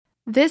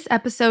This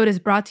episode is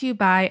brought to you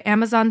by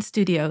Amazon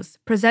Studios,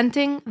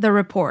 presenting The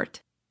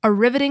Report, a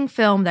riveting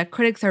film that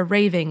critics are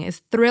raving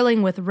is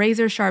thrilling with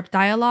razor-sharp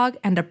dialogue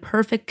and a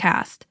perfect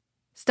cast.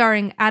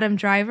 Starring Adam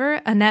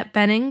Driver, Annette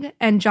Bening,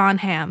 and John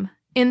Hamm.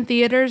 In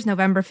theaters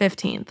November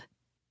 15th.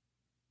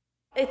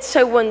 It's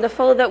so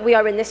wonderful that we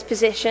are in this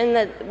position,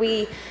 that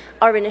we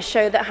are in a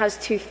show that has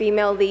two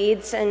female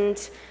leads.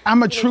 And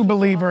I'm a true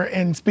believer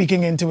in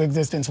speaking into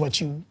existence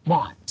what you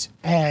want.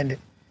 And,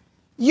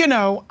 you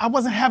know, I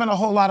wasn't having a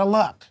whole lot of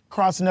luck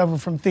crossing over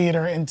from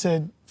theater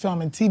into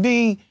film and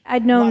TV.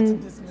 I'd known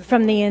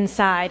from the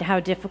inside how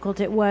difficult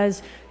it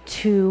was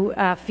to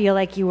feel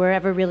like you were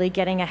ever really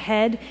getting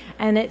ahead.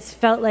 And it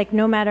felt like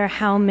no matter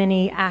how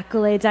many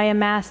accolades I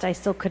amassed, I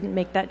still couldn't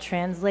make that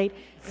translate.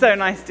 So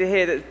nice to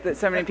hear that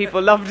so many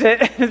people loved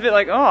it. It's a bit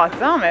like, oh,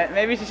 damn it.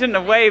 Maybe she shouldn't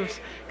have waved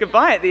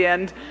goodbye at the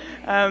end.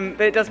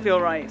 But it does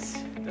feel right.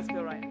 It does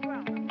feel right.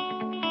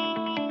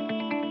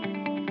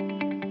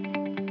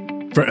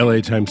 For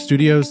LA Times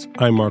Studios,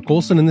 I'm Mark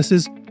Olson, and this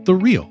is The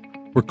Real,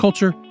 where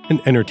culture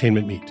and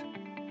entertainment meet.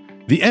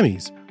 The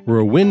Emmys were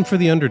a win for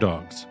the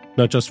underdogs,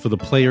 not just for the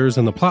players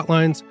and the plot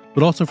lines,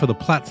 but also for the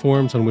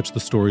platforms on which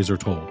the stories are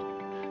told.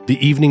 The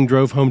evening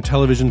drove home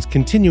television's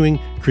continuing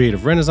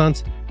creative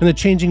renaissance and the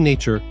changing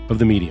nature of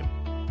the medium.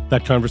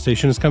 That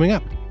conversation is coming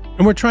up,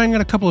 and we're trying out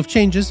a couple of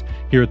changes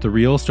here at The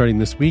Real starting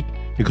this week,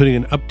 including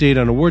an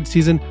update on award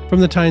season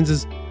from the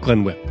Times'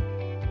 Glenn Whipp.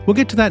 We'll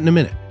get to that in a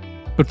minute,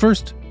 but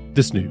first,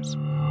 this news.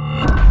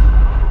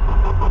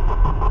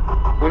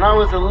 When I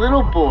was a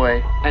little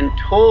boy and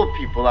told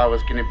people I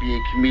was going to be a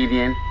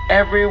comedian,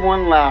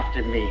 everyone laughed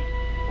at me.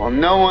 Well,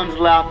 no one's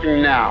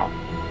laughing now.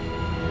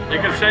 You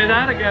can say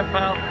that again,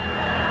 pal.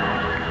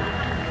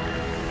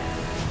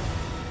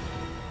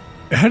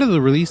 Ahead of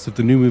the release of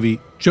the new movie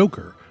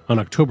Joker on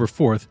October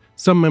 4th,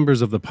 some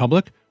members of the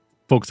public,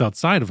 folks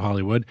outside of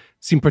Hollywood,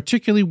 seem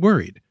particularly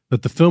worried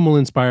that the film will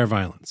inspire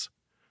violence.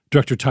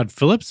 Director Todd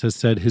Phillips has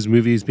said his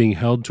movie is being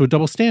held to a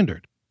double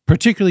standard,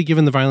 particularly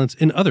given the violence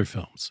in other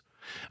films.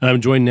 And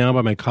I'm joined now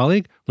by my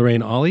colleague,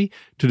 Lorraine Ollie,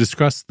 to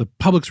discuss the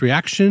public's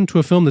reaction to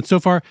a film that so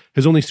far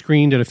has only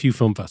screened at a few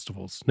film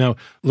festivals. Now,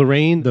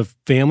 Lorraine, the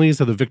families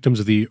of the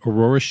victims of the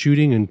Aurora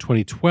shooting in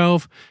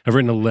 2012 have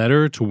written a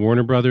letter to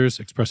Warner Brothers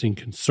expressing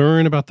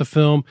concern about the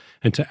film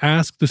and to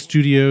ask the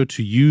studio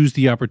to use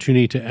the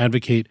opportunity to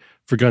advocate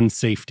for gun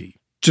safety.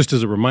 Just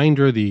as a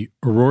reminder, the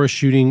Aurora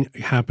shooting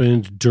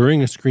happened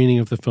during a screening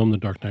of the film The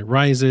Dark Knight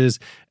Rises,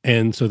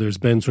 and so there's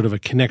been sort of a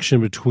connection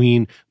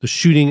between the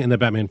shooting and the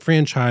Batman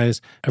franchise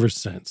ever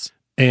since.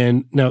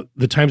 And now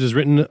the Times has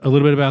written a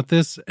little bit about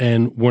this,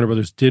 and Warner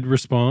Brothers did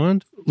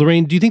respond.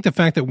 Lorraine, do you think the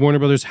fact that Warner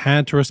Brothers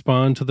had to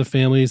respond to the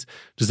families,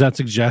 does that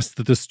suggest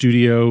that the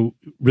studio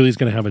really is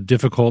going to have a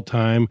difficult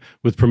time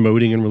with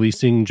promoting and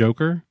releasing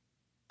Joker?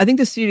 I think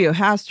the studio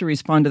has to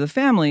respond to the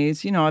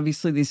families. You know,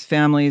 obviously these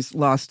families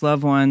lost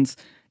loved ones.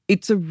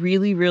 It's a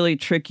really, really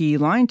tricky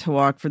line to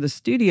walk for the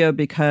studio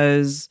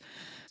because,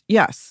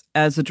 yes,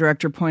 as the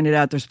director pointed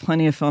out, there's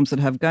plenty of films that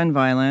have gun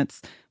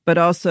violence, but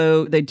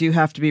also they do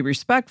have to be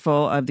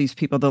respectful of these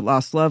people that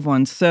lost loved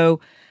ones. So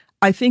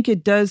I think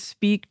it does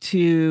speak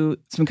to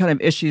some kind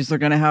of issues they're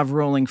going to have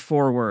rolling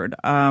forward.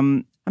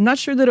 I'm not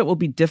sure that it will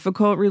be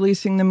difficult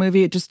releasing the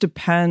movie. It just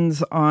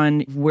depends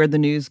on where the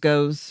news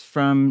goes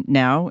from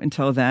now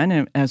until then.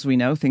 And as we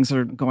know, things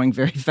are going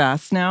very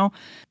fast now.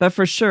 But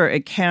for sure,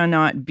 it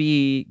cannot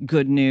be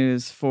good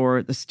news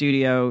for the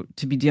studio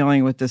to be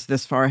dealing with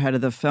this far ahead of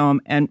the film.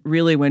 And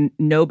really when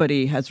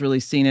nobody has really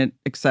seen it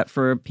except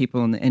for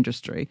people in the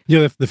industry.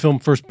 Yeah, the film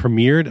first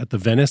premiered at the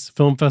Venice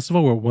Film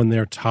Festival, where it won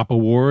their top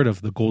award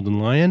of the Golden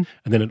Lion.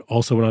 And then it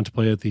also went on to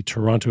play at the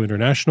Toronto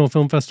International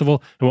Film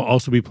Festival and will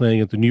also be playing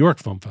at the New York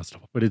Film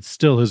Festival. But it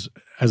still has,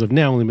 as of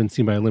now, only been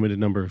seen by a limited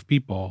number of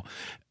people.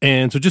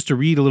 And so just to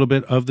read a little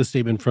bit of the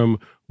statement from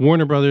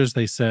Warner Brothers,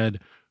 they said,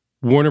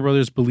 Warner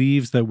Brothers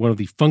believes that one of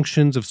the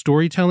functions of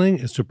storytelling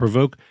is to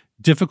provoke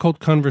difficult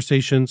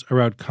conversations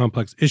around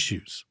complex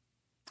issues.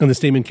 And the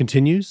statement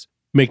continues,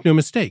 make no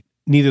mistake,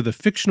 neither the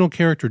fictional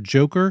character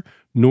Joker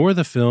nor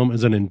the film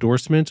is an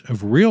endorsement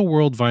of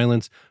real-world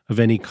violence of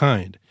any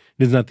kind.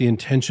 It is not the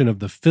intention of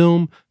the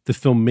film, the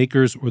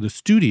filmmakers, or the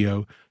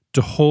studio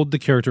to hold the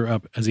character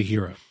up as a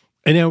hero.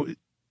 And now,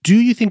 do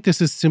you think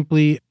this is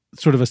simply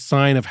sort of a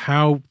sign of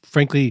how,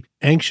 frankly,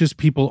 anxious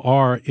people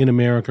are in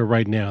America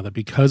right now, that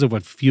because of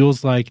what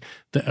feels like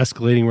the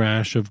escalating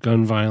rash of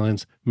gun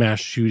violence,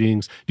 mass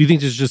shootings, do you think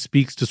this just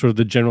speaks to sort of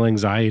the general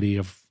anxiety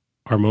of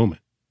our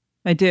moment?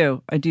 I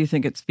do. I do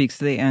think it speaks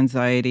to the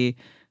anxiety.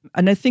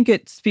 And I think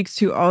it speaks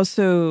to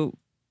also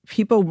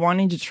people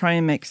wanting to try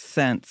and make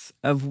sense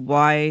of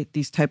why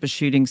these type of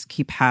shootings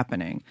keep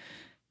happening.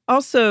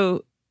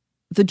 Also,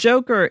 the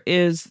Joker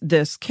is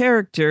this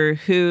character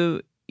who,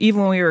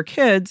 even when we were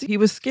kids, he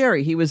was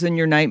scary. He was in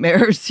your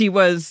nightmares. He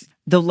was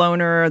the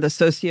loner, the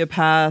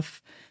sociopath.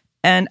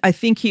 And I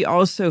think he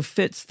also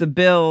fits the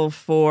bill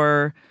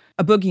for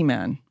a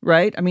boogeyman,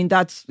 right? I mean,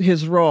 that's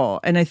his role.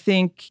 And I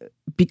think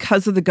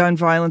because of the gun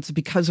violence,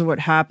 because of what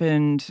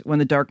happened when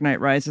The Dark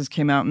Knight Rises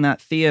came out in that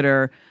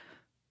theater,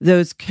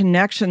 those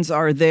connections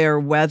are there,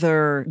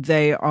 whether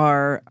they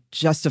are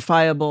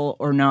justifiable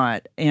or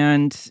not.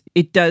 And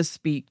it does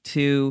speak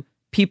to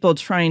people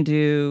trying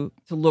to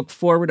look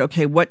forward.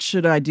 Okay, what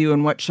should I do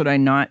and what should I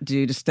not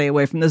do to stay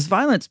away from this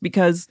violence?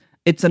 Because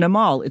it's in a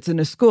mall, it's in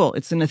a school,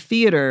 it's in a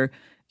theater.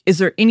 Is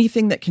there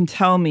anything that can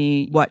tell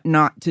me what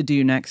not to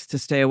do next to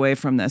stay away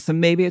from this?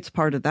 And maybe it's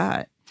part of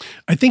that.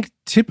 I think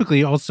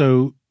typically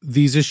also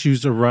these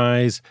issues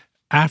arise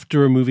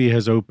after a movie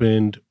has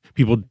opened.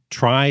 People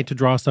try to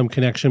draw some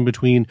connection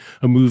between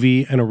a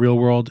movie and a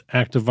real-world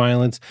act of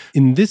violence.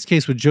 In this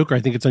case with Joker, I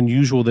think it's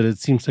unusual that it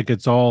seems like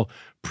it's all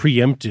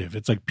preemptive.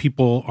 It's like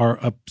people are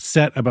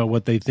upset about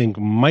what they think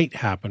might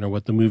happen or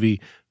what the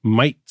movie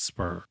might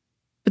spur.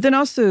 But then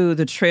also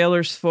the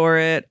trailers for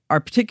it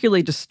are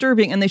particularly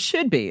disturbing, and they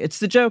should be. It's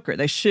the Joker.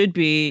 They should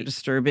be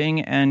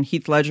disturbing, and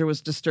Heath Ledger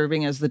was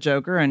disturbing as the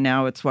Joker, and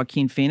now it's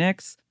Joaquin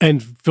Phoenix.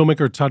 And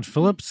filmmaker Todd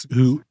Phillips,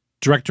 who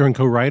director and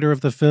co-writer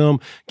of the film,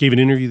 gave an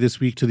interview this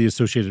week to the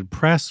Associated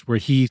Press where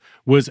he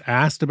was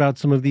asked about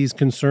some of these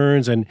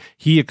concerns, and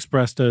he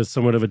expressed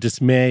somewhat of a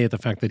dismay at the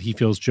fact that he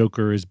feels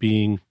Joker is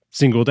being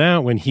singled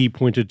out when he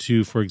pointed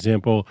to, for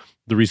example,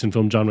 the recent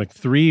film John Wick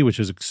 3, which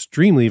is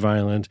extremely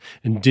violent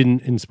and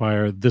didn't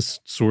inspire this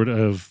sort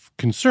of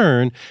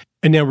concern.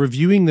 And now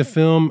reviewing the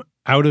film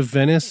out of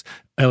Venice,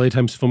 LA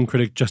Times film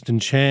critic Justin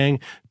Chang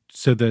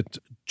said that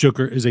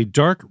Joker is a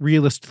dark,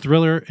 realist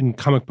thriller in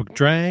comic book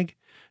drag.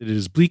 It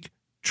is bleak,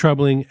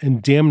 troubling,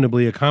 and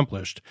damnably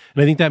accomplished.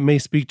 And I think that may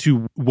speak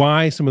to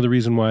why some of the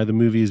reason why the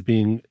movie is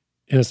being,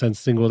 in a sense,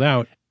 singled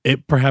out.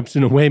 It perhaps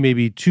in a way may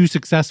be too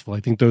successful. I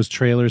think those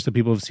trailers that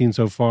people have seen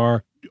so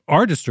far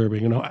are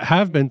disturbing and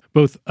have been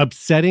both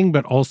upsetting,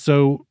 but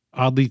also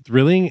oddly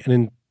thrilling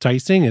and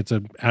enticing. It's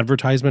an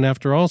advertisement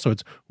after all, so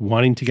it's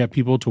wanting to get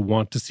people to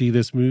want to see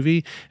this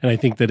movie. And I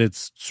think that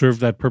it's served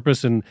that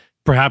purpose. And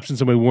perhaps in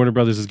some way, Warner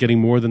Brothers is getting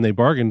more than they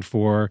bargained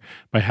for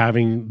by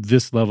having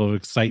this level of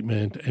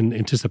excitement and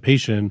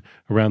anticipation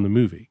around the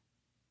movie.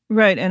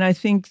 Right. And I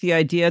think the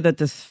idea that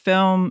this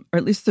film, or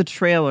at least the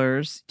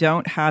trailers,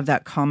 don't have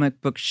that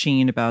comic book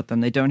sheen about them.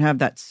 They don't have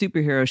that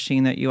superhero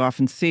sheen that you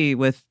often see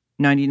with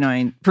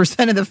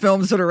 99% of the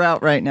films that are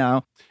out right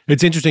now.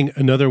 It's interesting,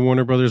 another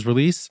Warner Brothers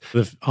release,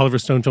 the Oliver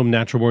Stone film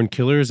Natural Born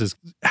Killers, is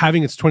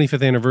having its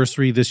 25th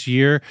anniversary this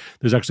year.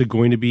 There's actually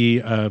going to be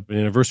an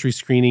anniversary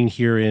screening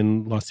here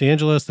in Los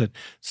Angeles that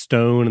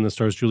Stone and the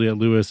stars Juliette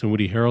Lewis and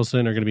Woody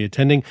Harrelson are going to be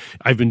attending.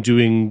 I've been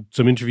doing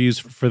some interviews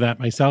for that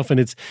myself, and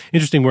it's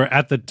interesting where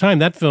at the time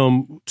that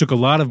film took a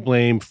lot of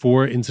blame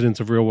for incidents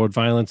of real-world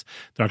violence.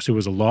 There actually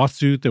was a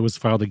lawsuit that was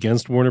filed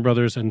against Warner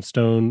Brothers and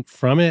Stone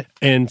from it.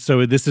 And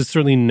so this is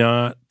certainly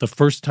not the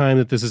first time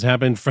that this has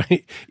happened.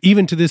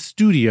 Even to this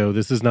studio,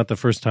 this is not the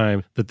first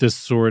time that this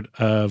sort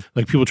of,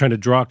 like, people trying to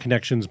draw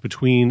connections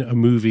between a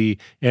movie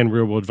and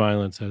real-world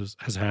violence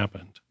has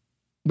happened.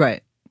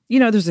 Right. You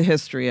know, there's a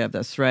history of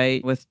this,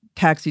 right? With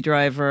Taxi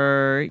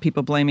Driver,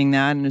 people blaming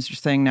that, and as you're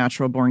saying,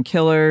 Natural Born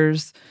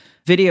Killers.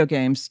 Video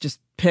games,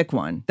 just pick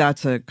one.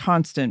 That's a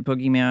constant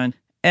boogeyman.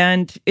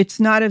 And it's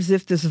not as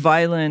if this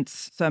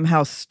violence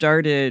somehow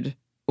started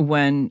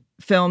when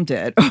film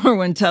did, or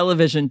when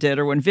television did,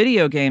 or when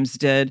video games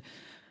did.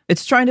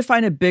 It's trying to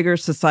find a bigger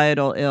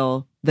societal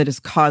ill that is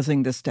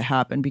causing this to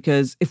happen,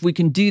 because if we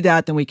can do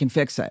that, then we can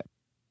fix it.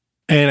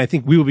 And I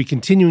think we will be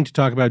continuing to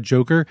talk about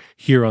Joker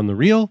here on The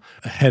Real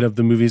ahead of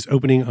the movie's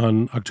opening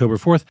on October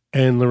 4th.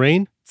 And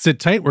Lorraine, sit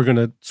tight. We're going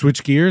to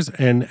switch gears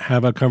and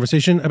have a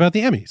conversation about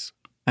the Emmys.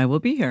 I will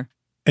be here.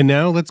 And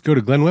now let's go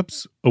to Glenn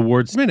Whipp's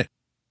Awards Minute.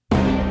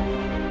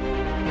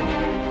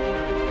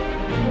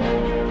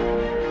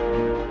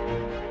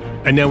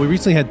 And now we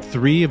recently had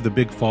 3 of the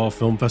big fall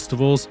film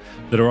festivals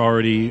that are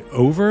already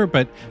over,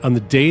 but on the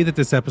day that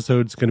this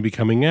episode is going to be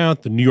coming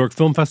out, the New York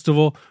Film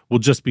Festival will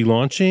just be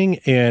launching,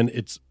 and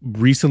it's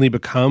recently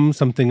become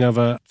something of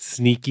a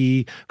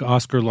sneaky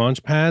Oscar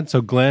launchpad.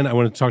 So Glenn, I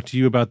want to talk to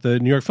you about the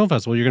New York Film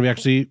Festival. You're going to be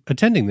actually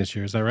attending this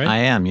year, is that right? I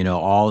am. You know,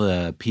 all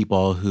the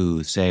people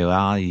who say,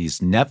 well,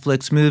 these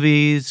Netflix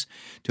movies,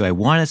 do I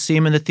want to see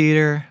them in the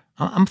theater?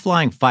 I'm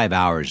flying 5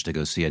 hours to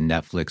go see a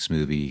Netflix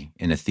movie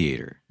in a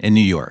theater in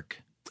New York.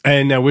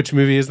 And now, which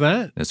movie is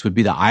that? This would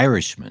be The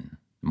Irishman,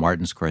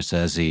 Martin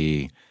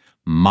Scorsese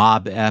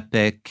mob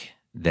epic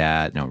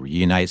that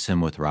reunites him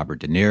with Robert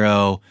De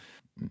Niro,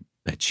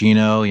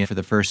 Pacino for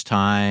the first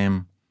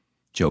time.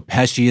 Joe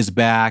Pesci is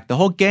back. The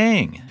whole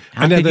gang.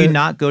 How could you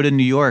not go to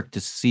New York to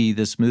see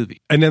this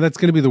movie? And now that's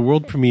going to be the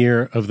world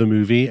premiere of the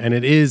movie, and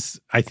it is,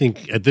 I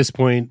think, at this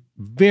point,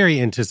 very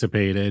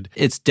anticipated.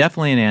 It's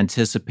definitely an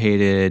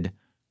anticipated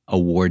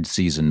award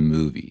season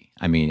movie.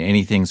 I mean,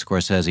 anything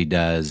Scorsese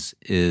does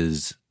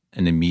is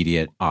an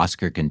immediate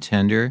Oscar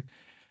contender,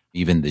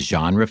 even the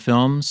genre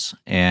films,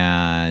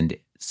 and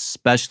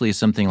especially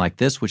something like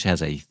this, which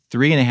has a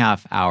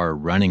 3.5-hour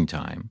running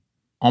time,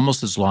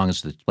 almost as long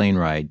as the plane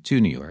ride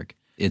to New York.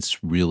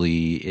 It's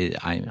really,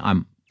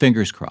 I'm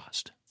fingers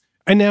crossed.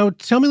 And now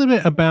tell me a little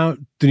bit about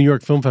the New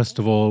York Film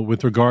Festival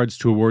with regards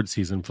to award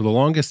season. For the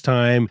longest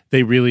time,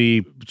 they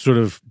really sort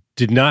of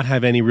did not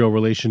have any real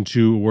relation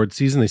to award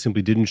season. They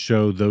simply didn't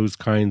show those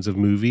kinds of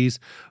movies.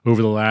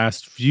 Over the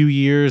last few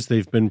years,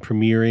 they've been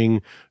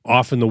premiering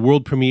often the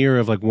world premiere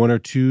of like one or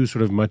two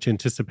sort of much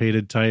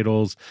anticipated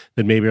titles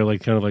that maybe are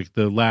like kind of like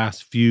the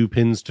last few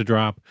pins to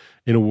drop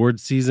in award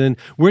season.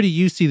 Where do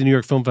you see the New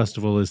York Film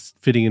Festival as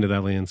fitting into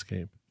that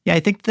landscape? Yeah, I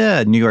think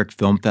the New York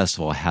Film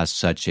Festival has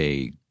such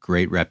a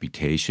great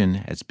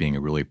reputation as being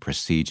a really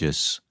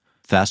prestigious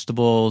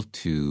festival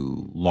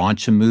to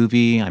launch a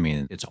movie. I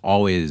mean, it's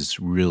always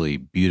really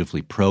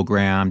beautifully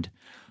programmed,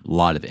 a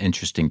lot of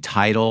interesting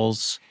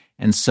titles.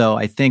 And so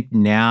I think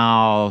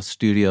now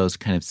studios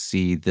kind of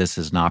see this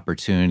as an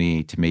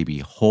opportunity to maybe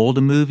hold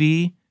a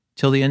movie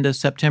till the end of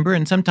September.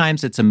 And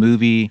sometimes it's a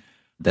movie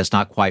that's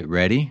not quite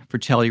ready for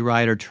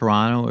Telluride or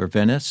Toronto or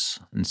Venice.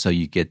 And so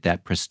you get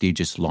that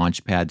prestigious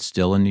launch pad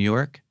still in New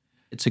York.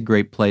 It's a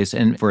great place.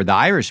 And for The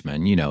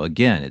Irishman,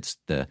 again, it's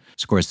the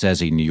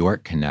Scorsese New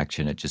York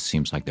connection. It just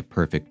seems like the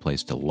perfect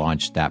place to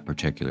launch that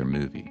particular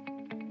movie.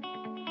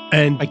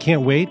 And I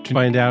can't wait to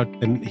find out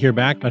and hear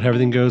back about how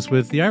everything goes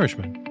with The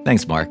Irishman.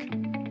 Thanks, Mark.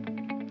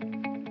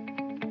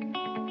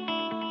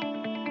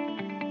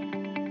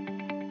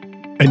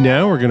 And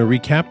now we're going to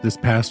recap this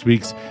past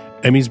week's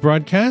Emmys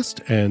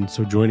broadcast. And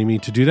so joining me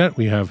to do that,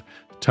 we have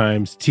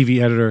Times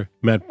TV editor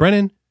Matt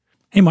Brennan.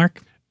 Hey,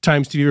 Mark.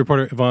 Times TV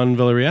reporter Yvonne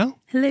Villarreal.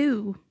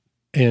 Hello.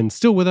 And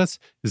still with us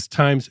is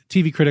Times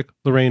TV critic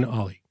Lorraine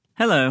Ollie.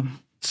 Hello.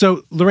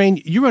 So,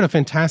 Lorraine, you wrote a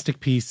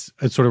fantastic piece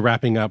sort of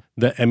wrapping up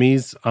the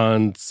Emmys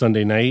on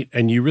Sunday night,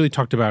 and you really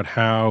talked about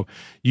how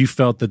you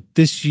felt that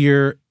this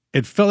year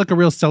it felt like a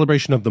real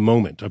celebration of the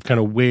moment, of kind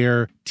of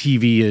where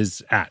TV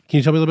is at. Can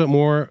you tell me a little bit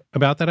more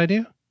about that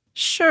idea?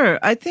 Sure.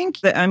 I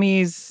think the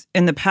Emmys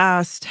in the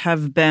past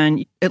have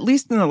been, at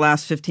least in the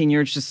last 15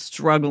 years, just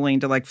struggling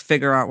to like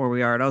figure out where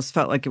we are. It always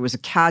felt like it was a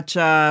catch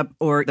up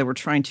or they were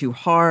trying too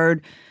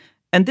hard.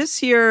 And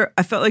this year,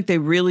 I felt like they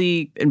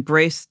really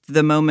embraced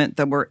the moment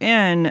that we're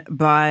in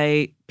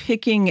by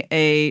picking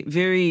a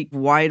very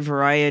wide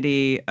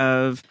variety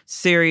of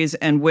series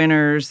and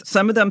winners.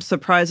 Some of them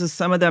surprises,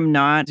 some of them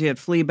not. You had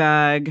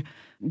Fleabag,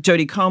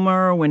 Jodie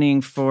Comer winning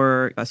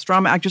for Best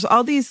Drama Actress,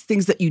 all these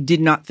things that you did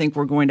not think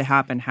were going to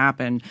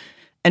happen.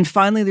 And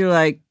finally, they're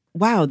like,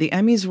 wow, the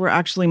Emmys were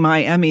actually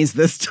my Emmys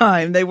this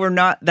time. They were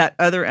not that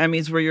other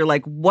Emmys where you're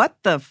like, what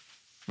the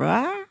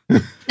fuck?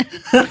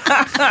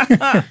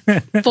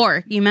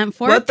 Fork. You meant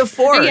fork? What the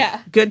fork?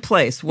 Yeah. Good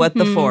place. What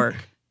the fork?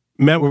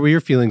 Matt, what were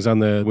your feelings on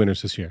the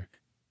winners this year?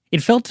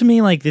 It felt to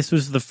me like this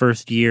was the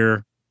first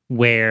year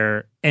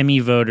where Emmy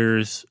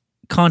voters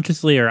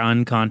consciously or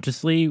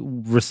unconsciously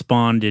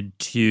responded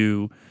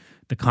to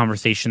the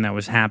conversation that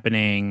was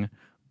happening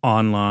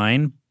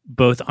online,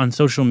 both on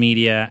social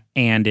media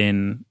and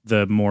in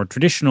the more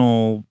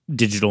traditional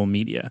digital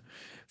media.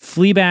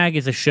 Fleabag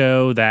is a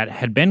show that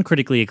had been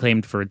critically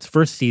acclaimed for its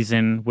first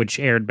season, which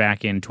aired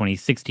back in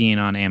 2016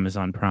 on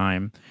Amazon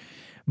Prime,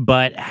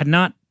 but had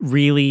not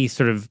really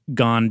sort of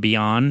gone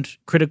beyond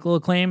critical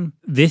acclaim.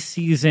 This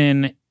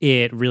season,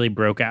 it really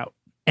broke out.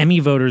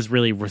 Emmy voters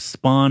really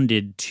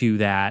responded to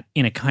that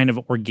in a kind of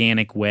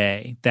organic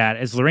way that,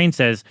 as Lorraine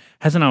says,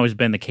 hasn't always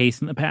been the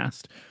case in the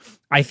past.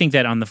 I think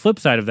that on the flip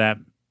side of that,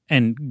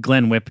 and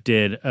Glenn Whipp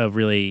did a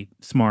really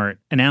smart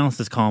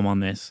analysis column on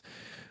this,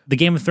 the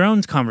Game of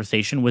Thrones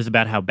conversation was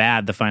about how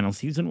bad the final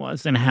season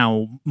was and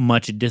how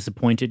much it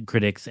disappointed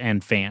critics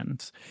and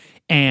fans.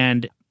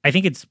 And I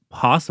think it's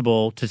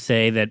possible to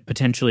say that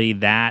potentially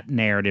that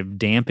narrative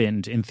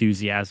dampened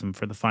enthusiasm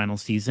for the final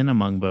season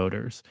among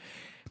voters.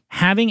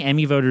 Having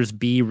Emmy voters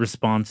be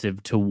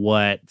responsive to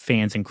what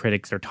fans and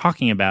critics are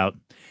talking about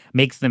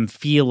makes them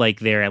feel like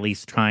they're at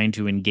least trying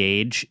to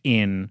engage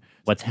in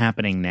what's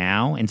happening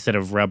now instead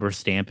of rubber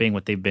stamping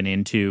what they've been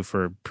into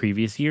for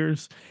previous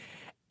years.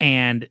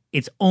 And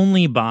it's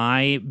only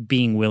by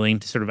being willing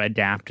to sort of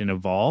adapt and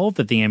evolve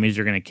that the Emmys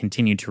are going to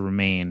continue to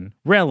remain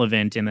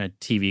relevant in the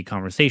TV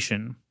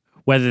conversation.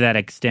 Whether that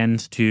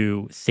extends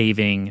to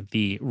saving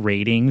the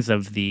ratings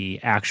of the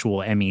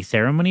actual Emmy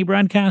ceremony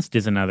broadcast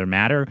is another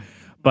matter.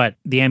 But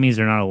the Emmys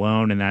are not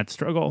alone in that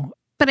struggle.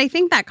 But I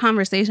think that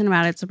conversation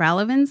about its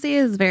relevancy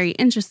is very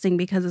interesting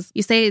because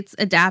you say it's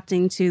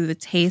adapting to the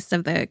taste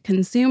of the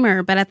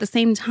consumer, but at the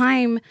same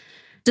time,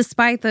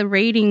 despite the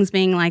ratings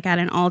being like at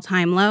an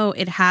all-time low,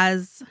 it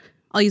has,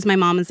 I'll use my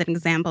mom as an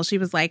example. She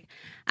was like,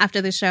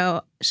 after the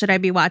show, should I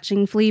be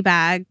watching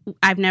Fleabag?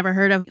 I've never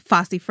heard of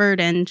Fosse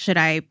Verdon. Should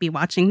I be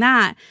watching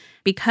that?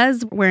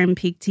 Because we're in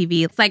peak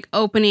TV, it's like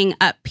opening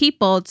up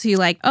people to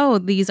like, oh,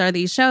 these are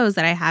these shows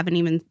that I haven't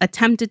even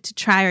attempted to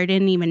try or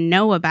didn't even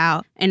know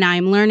about. And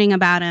I'm learning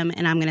about them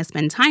and I'm going to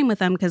spend time with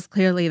them because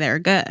clearly they're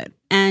good.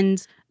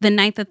 And the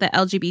night that the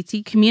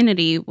LGBT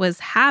community was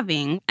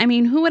having, I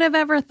mean, who would have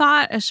ever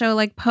thought a show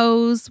like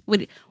Pose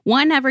would,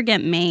 one, ever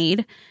get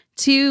made,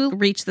 two,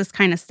 reach this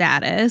kind of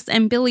status?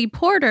 And Billy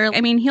Porter,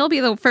 I mean, he'll be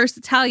the first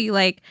to tell you,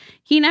 like,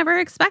 he never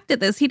expected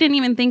this. He didn't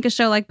even think a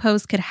show like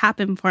Pose could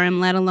happen for him,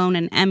 let alone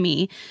an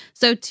Emmy.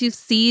 So to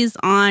seize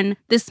on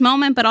this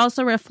moment, but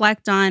also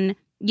reflect on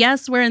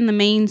yes, we're in the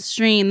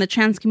mainstream. The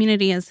trans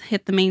community has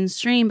hit the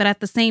mainstream, but at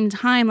the same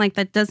time, like,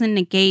 that doesn't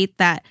negate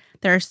that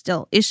there are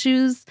still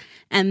issues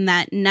and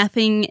that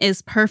nothing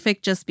is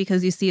perfect just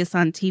because you see us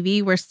on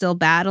TV. We're still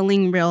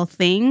battling real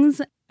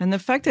things. And the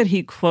fact that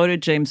he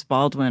quoted James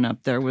Baldwin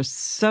up there was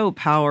so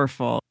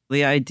powerful.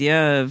 The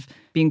idea of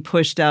being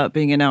pushed out,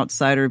 being an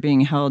outsider,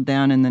 being held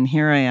down, and then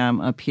here I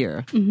am up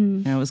here.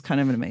 Mm-hmm. It was kind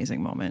of an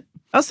amazing moment.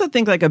 I also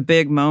think like a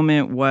big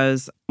moment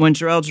was when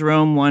Jarrell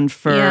Jerome won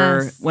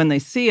for When They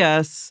See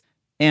Us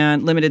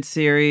and limited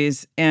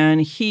series,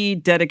 and he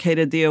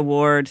dedicated the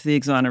award to the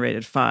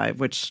Exonerated Five,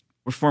 which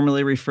were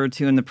formerly referred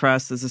to in the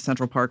press as the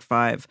Central Park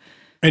Five.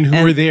 And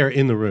who were there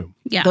in the room?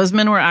 Yeah. Those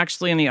men were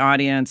actually in the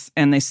audience,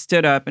 and they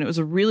stood up, and it was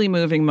a really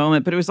moving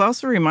moment. But it was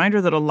also a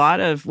reminder that a lot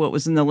of what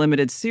was in the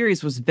limited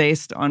series was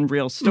based on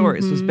real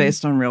stories, was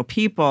based on real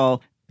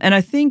people. And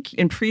I think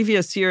in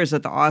previous years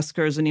at the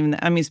Oscars and even the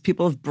Emmys,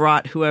 people have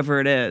brought whoever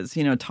it is,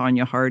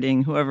 Tanya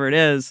Harding, whoever it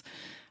is.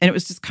 And it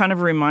was just kind of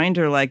a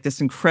reminder, like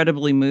this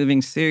incredibly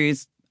moving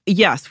series.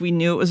 Yes, we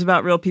knew it was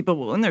about real people,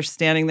 but when they're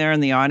standing there in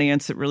the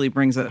audience, it really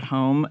brings it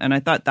home. And I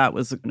thought that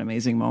was an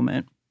amazing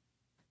moment.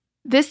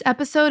 This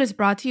episode is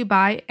brought to you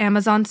by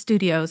Amazon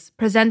Studios,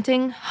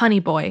 presenting Honey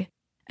Boy,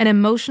 an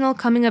emotional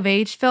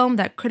coming-of-age film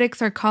that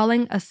critics are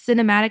calling a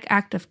cinematic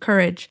act of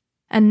courage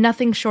and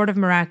nothing short of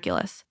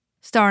miraculous,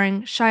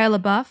 starring Shia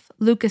LaBeouf,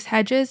 Lucas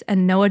Hedges,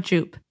 and Noah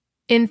Jupe.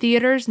 In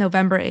theaters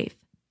November 8th.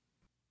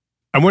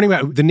 I'm wondering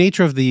about the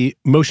nature of the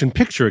Motion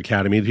Picture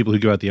Academy, the people who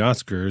give out the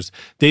Oscars.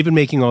 They've been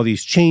making all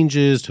these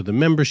changes to the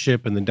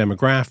membership and the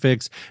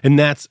demographics, and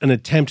that's an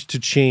attempt to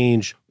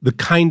change the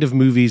kind of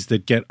movies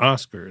that get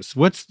Oscars.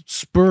 What's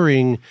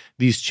spurring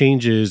these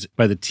changes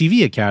by the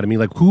TV Academy?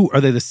 Like, who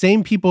are they? The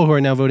same people who are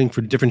now voting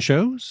for different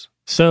shows?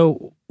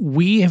 So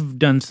we have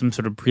done some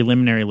sort of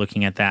preliminary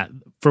looking at that.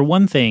 For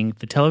one thing,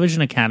 the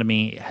Television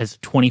Academy has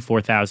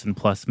 24,000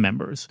 plus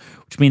members,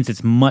 which means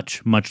it's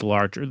much, much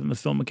larger than the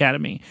Film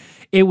Academy.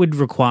 It would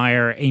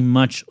require a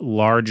much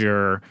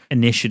larger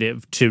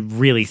initiative to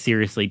really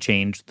seriously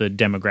change the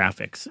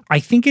demographics. I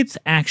think it's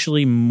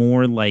actually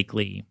more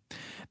likely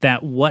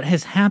that what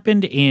has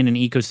happened in an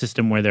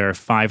ecosystem where there are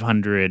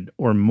 500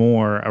 or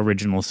more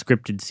original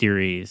scripted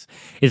series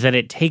is that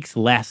it takes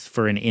less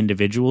for an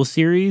individual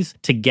series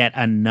to get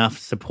enough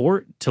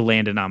support to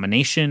land a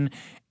nomination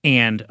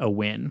and a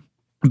win.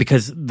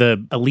 Because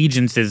the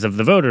allegiances of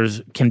the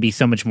voters can be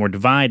so much more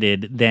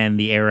divided than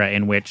the era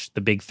in which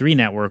the big three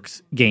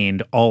networks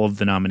gained all of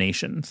the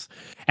nominations.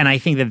 And I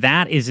think that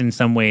that is in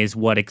some ways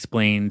what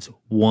explains,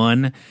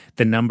 one,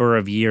 the number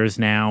of years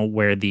now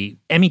where the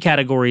Emmy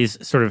categories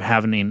sort of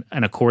have an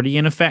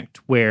accordion effect,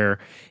 where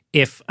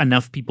if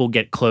enough people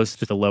get close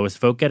to the lowest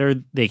vote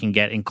getter, they can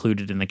get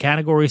included in the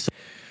category. So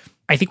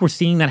I think we're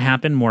seeing that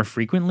happen more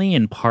frequently,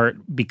 in part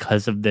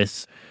because of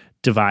this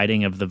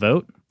dividing of the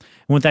vote.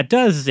 And what that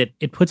does is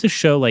it puts a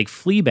show like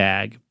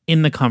Fleabag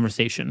in the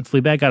conversation.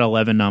 Fleabag got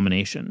 11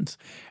 nominations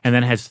and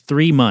then has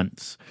 3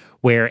 months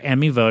where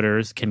Emmy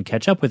voters can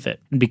catch up with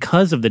it. And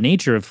because of the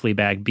nature of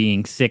Fleabag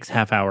being 6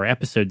 half-hour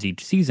episodes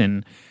each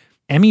season,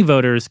 Emmy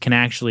voters can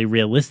actually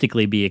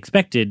realistically be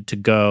expected to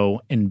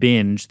go and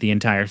binge the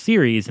entire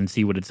series and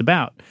see what it's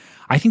about.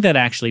 I think that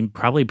actually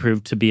probably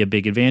proved to be a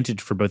big advantage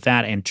for both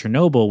that and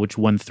Chernobyl, which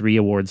won 3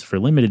 awards for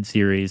limited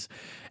series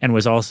and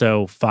was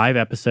also 5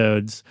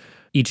 episodes,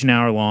 each an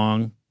hour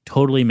long,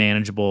 totally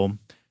manageable.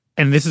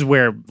 And this is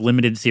where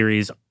limited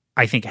series,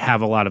 I think,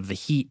 have a lot of the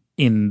heat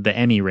in the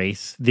Emmy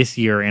race this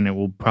year, and it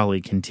will probably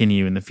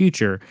continue in the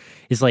future,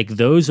 is like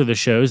those are the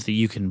shows that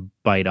you can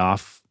bite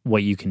off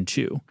what you can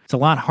chew. It's a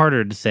lot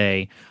harder to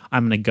say,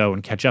 I'm going to go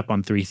and catch up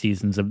on 3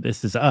 seasons of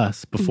This Is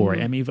Us before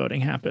Emmy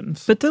voting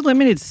happens. But the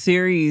limited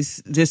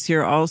series this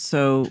year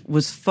also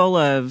was full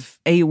of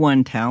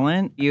A1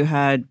 talent. You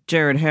had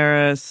Jared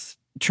Harris,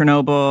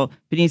 Chernobyl,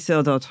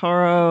 Benicio del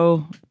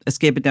Toro,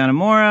 Escape at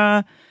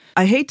Dannemora.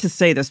 I hate to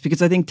say this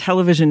because I think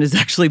television is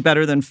actually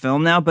better than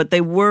film now, but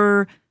they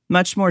were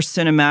much more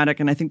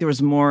cinematic, and I think there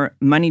was more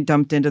money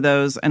dumped into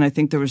those, and I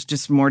think there was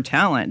just more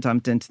talent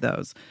dumped into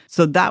those.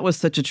 So that was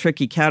such a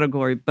tricky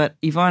category. But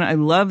Yvonne, I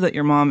love that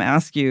your mom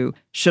asked you,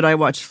 should I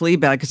watch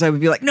Fleabag? Because I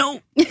would be like, no,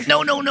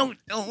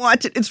 don't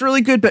watch it. It's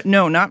really good, but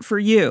no, not for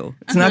you.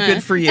 It's not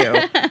good for you.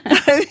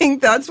 I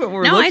think that's what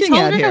we're looking at here. No,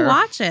 I told her to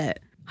watch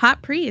it.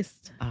 Hot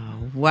Priest.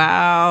 Oh,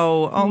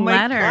 wow. Oh,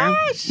 my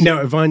gosh. Now,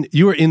 Yvonne,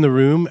 you were in the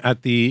room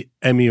at the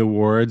Emmy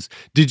Awards.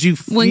 Did you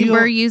feel... When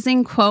we're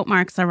using quote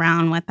marks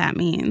around what that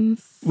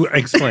means.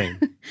 Explain.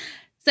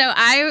 So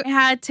I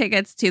had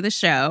tickets to the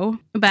show,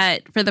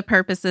 but for the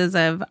purposes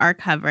of our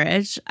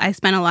coverage, I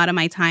spent a lot of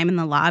my time in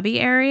the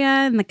lobby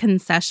area, in the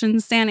concession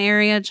stand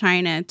area,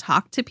 trying to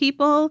talk to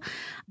people,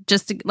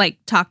 just to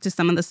talk to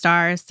some of the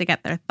stars to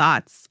get their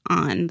thoughts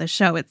on the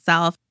show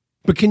itself.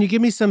 But can you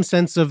give me some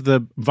sense of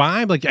the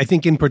vibe? Like, I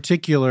think in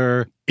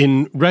particular,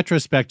 in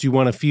retrospect, you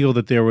want to feel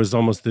that there was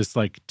almost this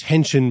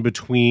tension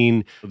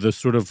between the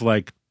sort of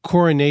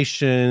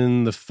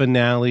coronation, the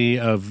finale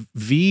of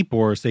Veep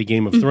or say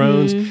Game of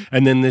Thrones,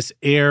 and then this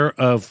air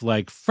of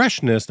like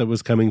freshness that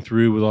was coming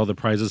through with all the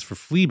prizes for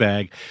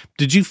Fleabag.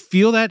 Did you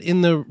feel that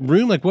in the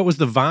room? Like what was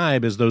the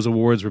vibe as those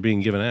awards were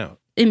being given out?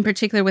 In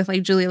particular with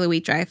like Julia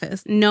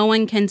Louis-Dreyfus, no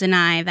one can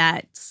deny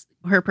that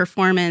her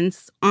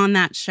performance on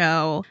that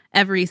show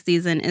every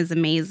season is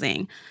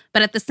amazing.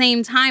 But at the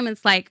same time,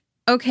 it's like,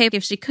 okay,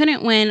 if she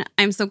couldn't win,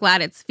 I'm so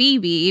glad it's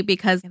Phoebe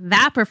because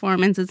that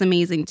performance is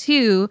amazing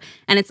too.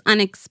 And it's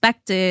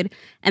unexpected.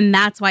 And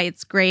that's why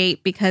it's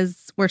great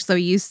because we're so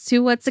used to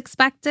what's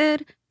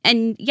expected.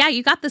 And yeah,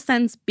 you got the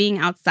sense being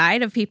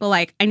outside of people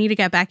like, I need to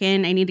get back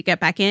in. I need to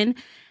get back in.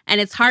 And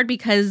it's hard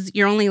because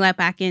you're only let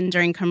back in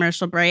during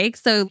commercial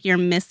breaks. So you're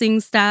missing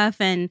stuff.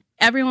 And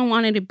everyone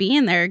wanted to be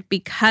in there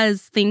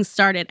because things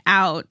started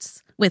out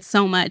with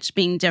so much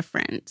being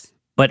different.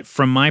 But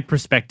from my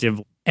perspective,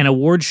 an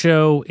award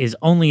show is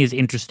only as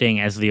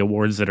interesting as the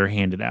awards that are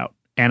handed out.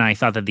 And I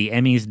thought that the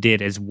Emmys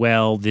did as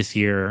well this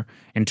year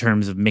in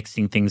terms of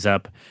mixing things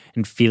up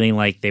and feeling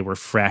like they were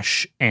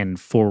fresh and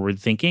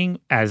forward-thinking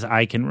as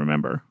I can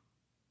remember.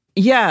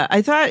 Yeah,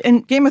 I thought,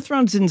 and Game of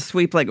Thrones didn't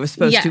sweep like it was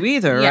supposed to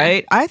either,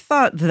 right? I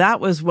thought that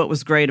was what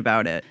was great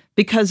about it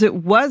because it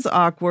was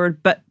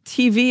awkward, but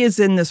TV is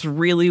in this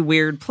really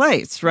weird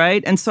place,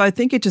 right? And so I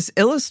think it just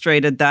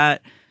illustrated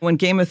that when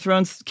Game of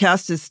Thrones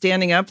cast is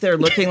standing up there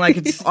looking like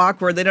it's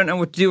awkward, they don't know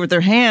what to do with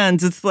their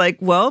hands. It's like,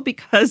 well,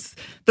 because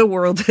the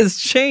world has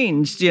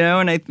changed,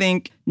 and I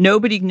think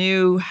nobody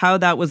knew how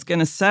that was going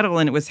to settle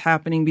and it was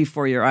happening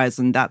before your eyes.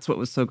 And that's what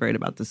was so great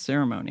about the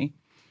ceremony.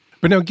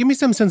 But now give me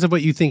some sense of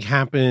what you think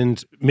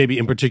happened, maybe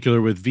in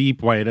particular with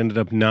Veep, why it ended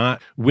up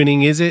not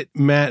winning. Is it,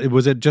 Matt,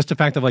 was it just a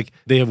fact of like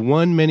they have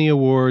won many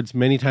awards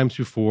many times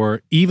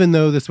before, even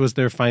though this was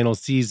their final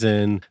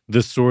season,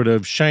 the sort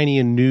of shiny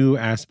and new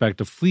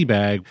aspect of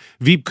Fleabag,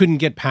 Veep couldn't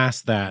get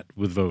past that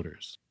with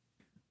voters?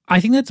 I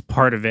think that's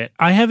part of it.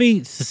 I have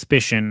a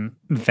suspicion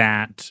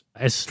that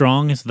as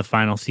strong as the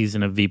final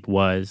season of Veep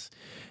was,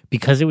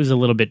 because it was a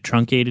little bit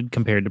truncated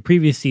compared to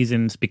previous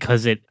seasons,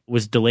 because it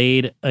was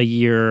delayed a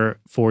year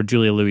for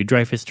Julia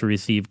Louis-Dreyfus to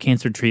receive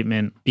cancer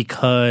treatment,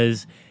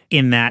 because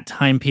in that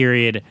time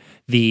period,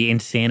 the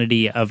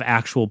insanity of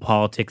actual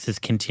politics has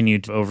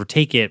continued to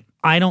overtake it.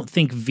 I don't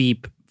think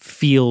Veep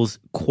feels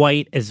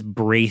quite as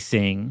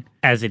bracing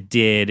as it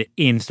did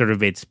in sort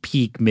of its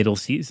peak middle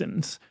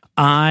seasons.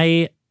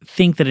 I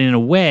think that in a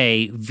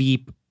way,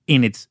 Veep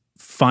in its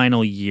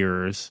final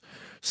years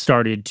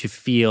started to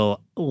feel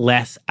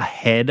less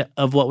ahead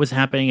of what was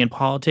happening in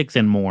politics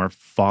and more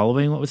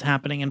following what was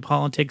happening in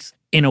politics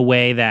in a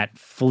way that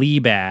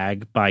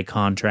Fleabag, by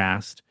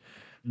contrast,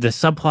 the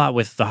subplot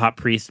with the hot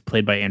priest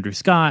played by Andrew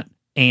Scott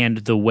and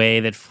the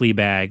way that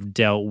Fleabag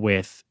dealt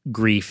with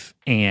grief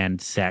and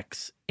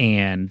sex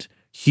and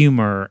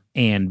humor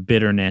and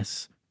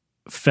bitterness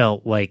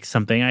felt like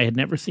something I had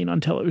never seen on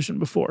television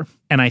before.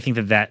 And I think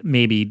that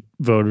maybe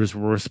voters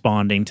were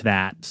responding to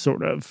that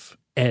sort of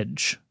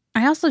edge.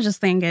 I also just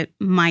think it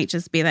might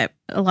just be that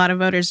a lot of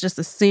voters just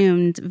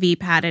assumed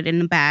Veep had it in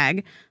the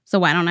bag. So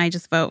why don't I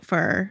just vote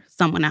for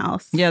someone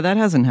else? Yeah, that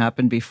hasn't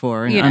happened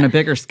before on a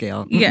bigger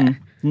scale. Yeah.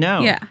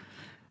 No. Yeah.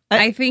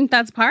 I think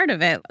that's part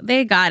of it.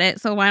 They got it.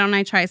 So why don't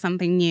I try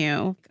something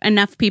new?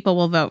 Enough people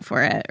will vote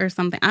for it or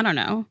something. I don't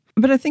know.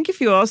 But I think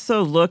if you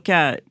also look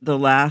at the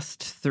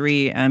last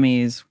 3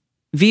 Emmys,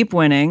 Veep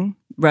winning,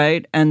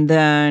 right? And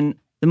then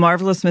The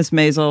Marvelous Miss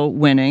Maisel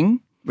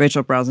winning,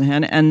 Rachel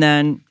Brosnahan, and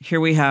then here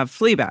we have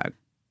Fleabag.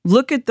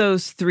 Look at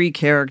those 3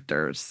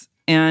 characters.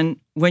 And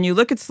when you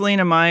look at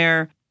Selena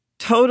Meyer,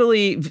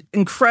 totally,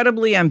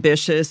 incredibly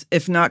ambitious,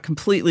 if not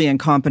completely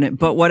incompetent,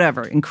 but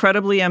whatever,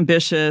 incredibly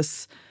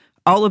ambitious,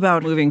 all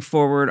about moving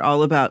forward,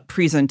 all about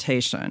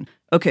presentation.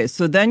 Okay,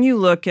 so then you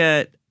look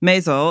at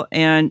Maisel,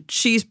 and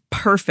she's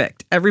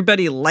perfect.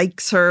 Everybody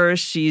likes her.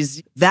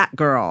 She's that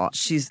girl.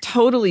 She's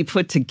totally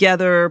put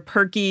together,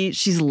 perky.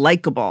 She's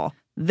likable.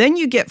 Then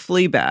you get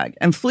Fleabag,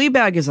 and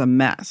Fleabag is a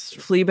mess.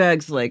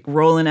 Fleabag's like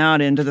rolling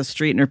out into the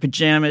street in her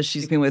pajamas.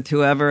 She's been with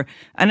whoever.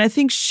 And I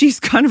think she's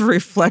kind of a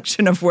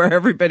reflection of where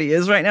everybody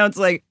is right now. It's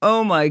like,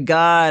 oh my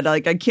God,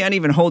 like I can't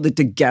even hold it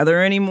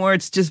together anymore.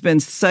 It's just been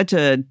such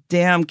a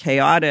damn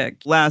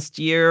chaotic last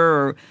year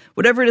or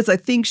whatever it is. I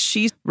think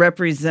she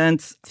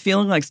represents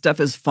feeling like stuff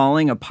is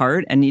falling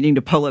apart and needing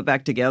to pull it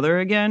back together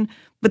again.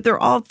 But they're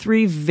all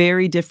 3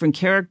 very different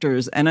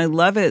characters. And I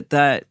love it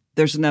that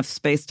there's enough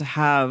space to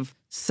have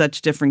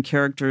such different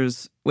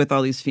characters with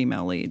all these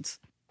female leads.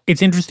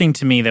 It's interesting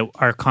to me that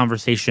our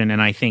conversation,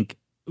 and I think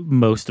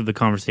most of the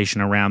conversation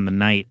around the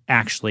night,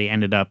 actually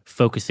ended up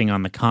focusing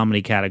on the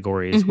comedy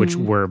categories, which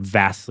were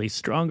vastly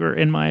stronger,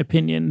 in my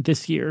opinion,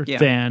 this year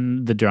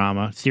than the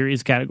drama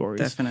series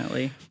categories.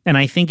 Definitely. And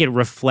I think it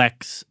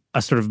reflects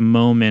a sort of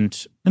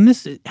moment, and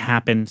this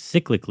happened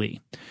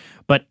cyclically,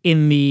 but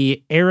in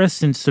the era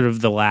since sort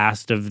of the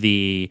last of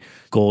the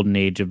golden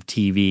age of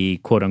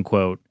TV, quote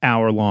unquote,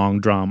 hour-long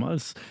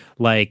dramas,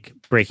 like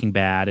Breaking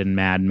Bad and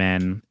Mad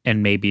Men,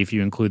 and maybe if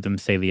you include them,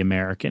 say The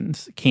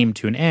Americans, came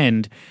to an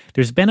end,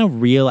 there's been a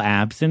real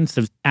absence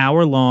of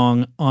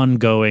hour-long,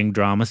 ongoing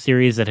drama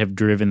series that have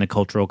driven the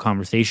cultural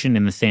conversation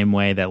in the same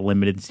way that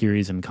limited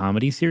series and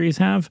comedy series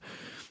have.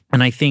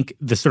 And I think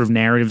the sort of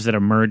narratives that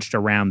emerged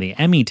around the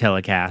Emmy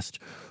telecast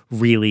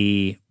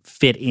really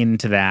fit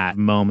into that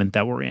moment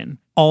that we're in.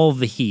 All of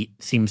the heat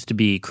seems to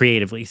be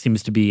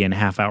in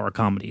half-hour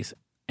comedies.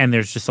 And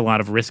there's just a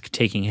lot of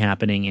risk-taking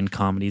happening in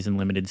comedies and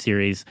limited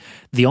series.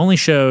 The only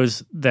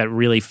shows that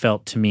really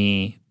felt to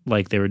me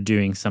like they were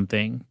doing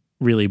something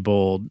really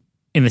bold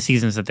in the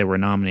seasons that they were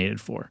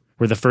nominated for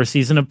were the first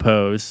season of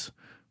Pose,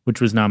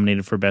 which was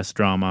nominated for Best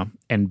Drama,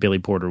 and Billy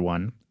Porter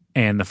won,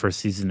 and the first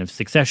season of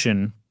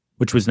Succession,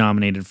 which was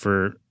nominated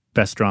for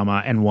Best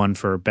Drama and won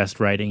for Best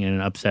Writing in an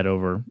upset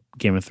over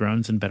Game of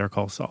Thrones and Better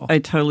Call Saul. I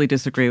totally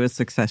disagree with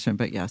Succession,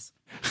 but yes.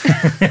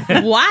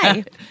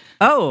 Why?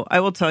 Oh, I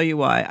will tell you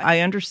why. I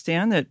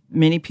understand that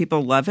many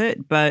people love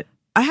it, but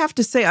I have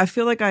to say, I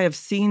feel like I have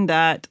seen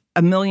that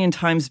a million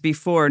times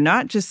before,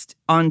 not just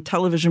on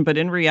television, but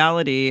in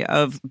reality,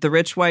 of the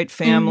rich white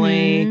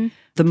family,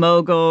 the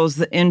moguls,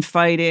 the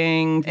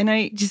infighting. And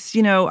I just,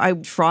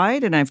 I've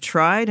tried and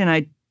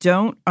I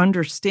don't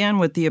understand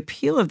what the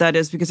appeal of that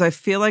is, because I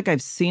feel like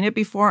I've seen it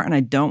before and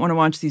I don't want to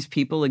watch these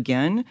people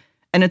again.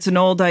 And it's an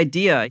old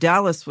idea.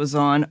 Dallas was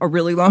on a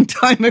really long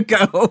time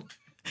ago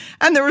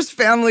and there was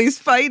families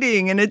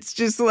fighting. And it's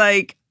just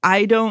like,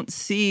 I don't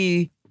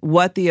see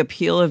what the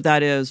appeal of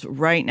that is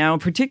right now,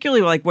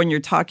 particularly like when you're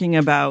talking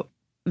about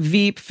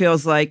Veep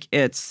feels like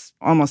it's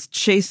almost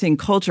chasing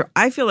culture.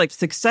 I feel like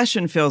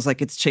Succession feels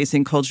like it's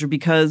chasing culture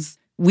because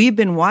we've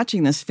been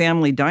watching this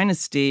family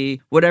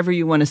dynasty, whatever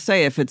you want to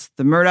say, if it's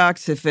the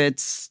Murdochs, if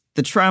it's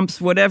the Trumps,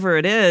 whatever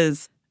it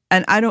is.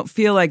 And I don't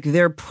feel like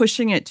they're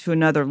pushing it to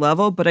another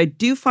level, but I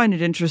do find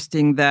it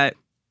interesting that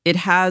it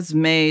has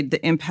made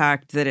the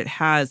impact that it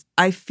has.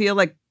 I feel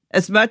like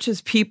as much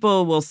as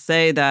people will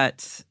say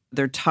that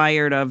they're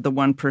tired of the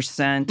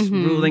 1%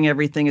 ruling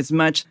everything as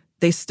much,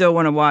 they still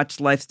want to watch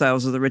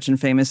Lifestyles of the Rich and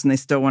Famous, and they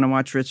still want to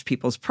watch rich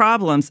people's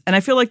problems. And I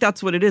feel like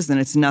that's what it is, and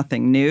it's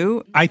nothing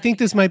new. I think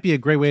this might be a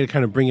great way to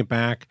kind of bring it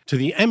back to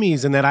the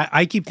Emmys, and that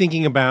I keep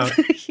thinking about...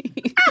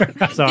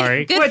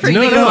 Sorry. Good for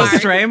you, no.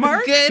 Stray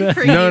Mark? Good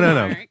for you,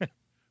 No.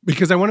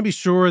 Because I want to be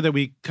sure that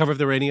we cover if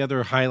there were any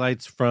other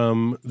highlights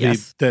from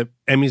the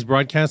Emmys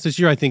broadcast this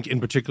year. I think in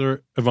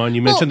particular, Yvonne,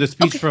 you mentioned the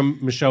speech from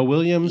Michelle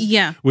Williams,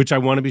 which I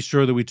want to be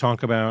sure that we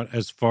talk about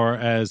as far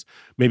as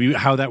maybe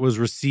how that was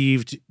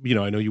received.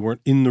 I know you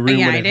weren't in the room when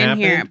it happened. Yeah, I didn't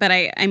hear it, but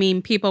I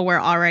mean, people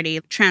were already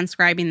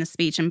transcribing the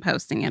speech and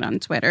posting it on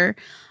Twitter.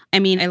 I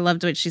mean, I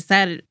loved what she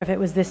said. If it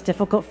was this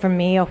difficult for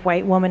me, a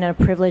white woman in a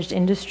privileged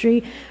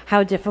industry,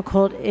 how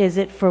difficult is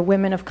it for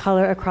women of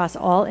color across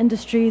all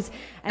industries?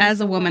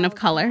 As a woman of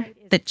color,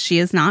 that she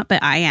is not,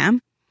 but I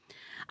am.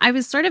 I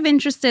was sort of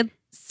interested.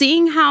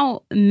 Seeing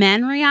how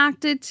men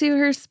reacted to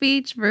her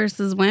speech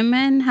versus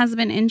women has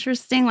been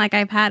interesting. Like,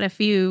 I've had a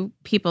few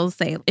people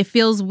say it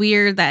feels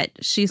weird that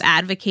she's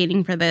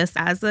advocating for this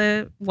as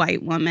a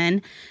white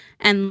woman.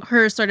 And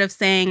her sort of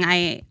saying,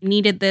 I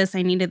needed this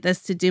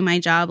to do my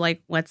job.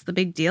 Like, what's the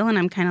big deal? And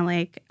I'm kind of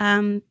like,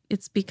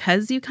 it's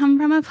because you come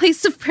from a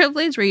place of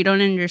privilege where you don't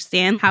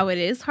understand how it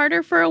is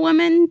harder for a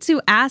woman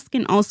to ask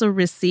and also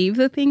receive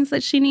the things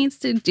that she needs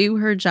to do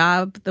her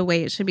job the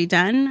way it should be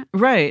done.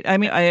 Right. I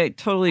mean, I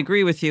totally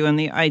agree with you. And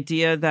the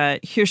idea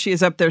that here she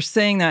is up there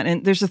saying that.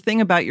 And there's a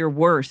thing about your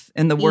worth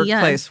in the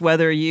workplace,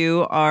 whether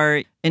you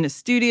are in a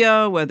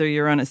studio, whether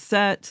you're on a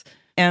set.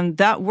 And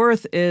that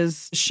worth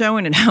is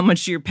shown in how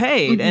much you're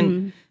paid.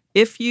 And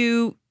if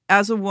you,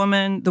 as a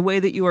woman, the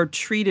way that you are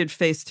treated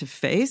face to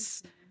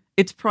face,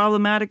 it's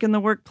problematic in the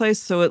workplace.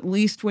 So at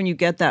least when you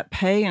get that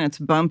pay and it's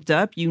bumped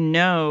up,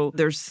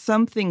 there's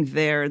something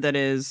there that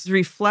is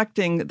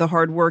reflecting the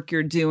hard work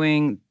you're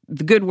doing,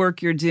 the good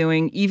work you're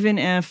doing, even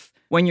if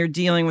when you're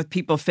dealing with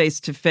people face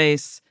to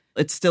face,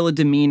 it's still a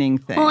demeaning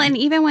thing. Well, and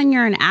even when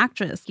you're an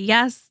actress,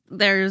 yes,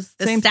 there's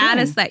the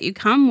status that you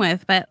come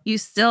with, but you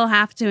still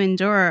have to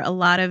endure a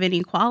lot of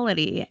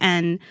inequality.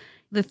 And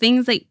the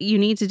things that you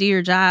need to do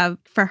your job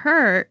for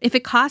her, if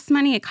it costs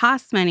money, it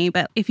costs money.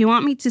 But if you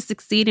want me to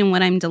succeed in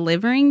what I'm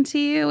delivering to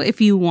you,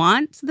 if you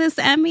want this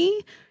Emmy,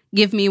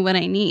 give me what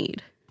I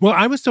need. Well,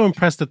 I was so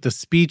impressed that the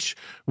speech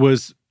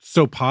was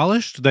so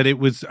polished that it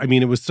was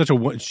such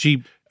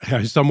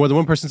I saw more than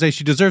one person say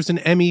she deserves an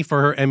Emmy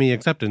for her Emmy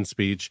acceptance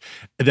speech,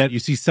 that you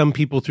see some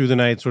people through the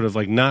night sort of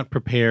like not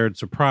prepared,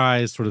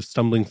 surprised, sort of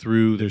stumbling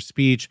through their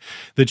speech,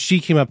 that she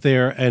came up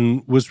there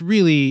and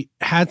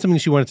had something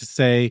she wanted to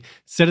say,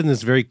 said it in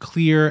this very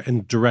clear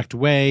and direct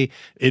way.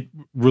 It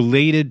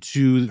related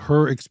to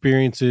her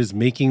experiences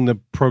making the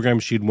program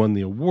she'd won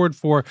the award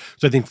for.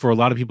 So I think for a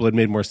lot of people, it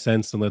made more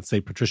sense than, let's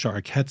say, Patricia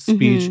Arquette's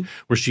speech,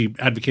 where she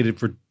advocated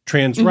for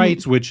trans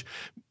rights, which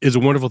is a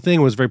wonderful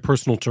thing. It was very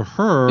personal to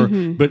her.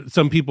 But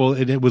some people,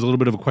 it was a little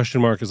bit of a question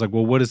mark. It's like,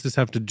 well, what does this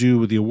have to do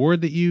with the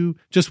award that you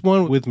just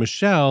won? With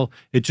Michelle,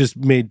 it just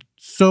made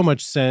so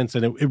much sense.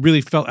 And it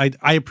really felt,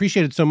 I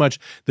appreciated so much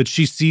that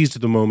she seized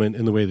the moment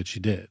in the way that she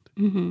did.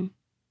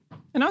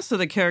 And also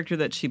the character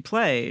that she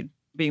played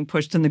being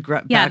pushed in the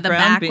background. The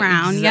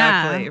background,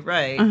 exactly, yeah.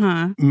 right.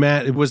 Uh-huh.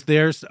 Matt, was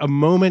there a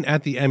moment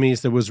at the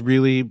Emmys that was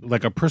really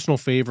like a personal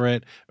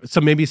favorite?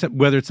 So maybe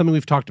whether it's something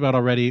we've talked about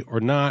already or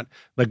not,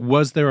 like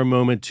was there a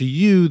moment to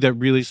you that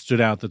really stood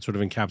out that sort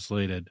of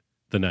encapsulated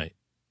the night?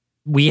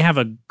 We have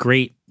a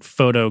great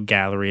photo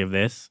gallery of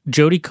this.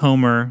 Jodie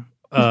Comer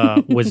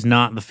was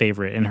not the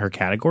favorite in her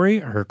category.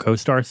 Her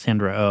co-star,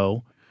 Sandra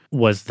Oh,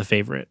 was the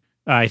favorite.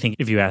 I think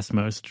if you ask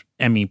most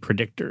Emmy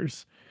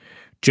predictors.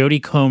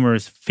 Jodie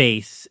Comer's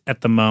face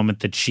at the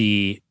moment that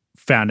she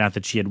found out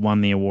that she had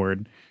won the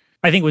award,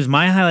 I think was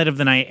my highlight of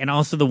the night, and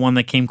also the one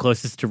that came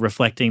closest to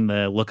reflecting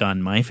the look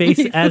on my face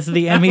as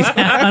the Emmys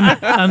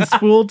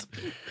unspooled.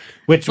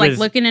 Which like was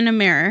looking in a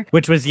mirror.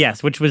 Which was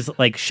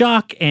like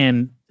shock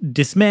and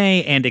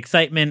dismay and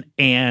excitement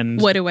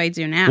and what do I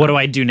do now? What do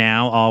I do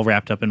now? All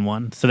wrapped up in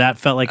one. So that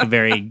felt like a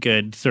very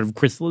good sort of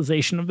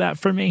crystallization of that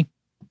for me.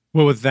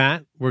 Well, with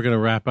that, we're going to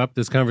wrap up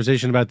this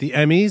conversation about the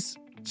Emmys.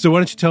 So why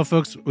don't you tell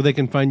folks where they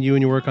can find you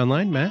and your work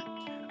online, Matt?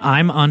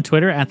 I'm on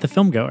Twitter at The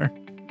Filmgoer.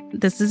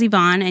 This is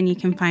Yvonne, and you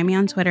can find me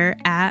on Twitter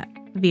at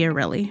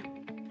Viarilli.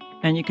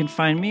 And you can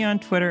find me on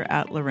Twitter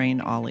at Lorraine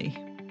Ollie.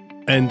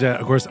 And,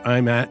 of course,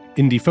 I'm at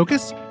Indie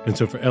Focus. And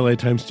so for LA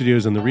Times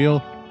Studios and The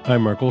Reel,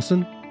 I'm Mark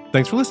Olson.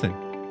 Thanks for listening.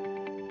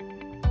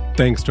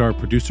 Thanks to our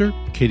producer,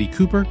 Katie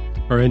Cooper,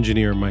 our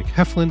engineer, Mike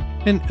Heflin,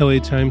 and LA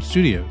Times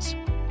Studios.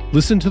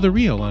 Listen to The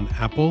Reel on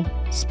Apple,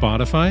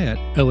 Spotify, at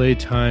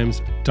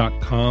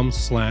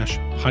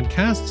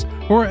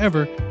latimes.com/podcasts, or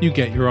wherever you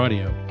get your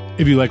audio.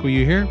 If you like what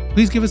you hear,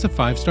 please give us a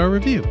 5-star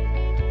review.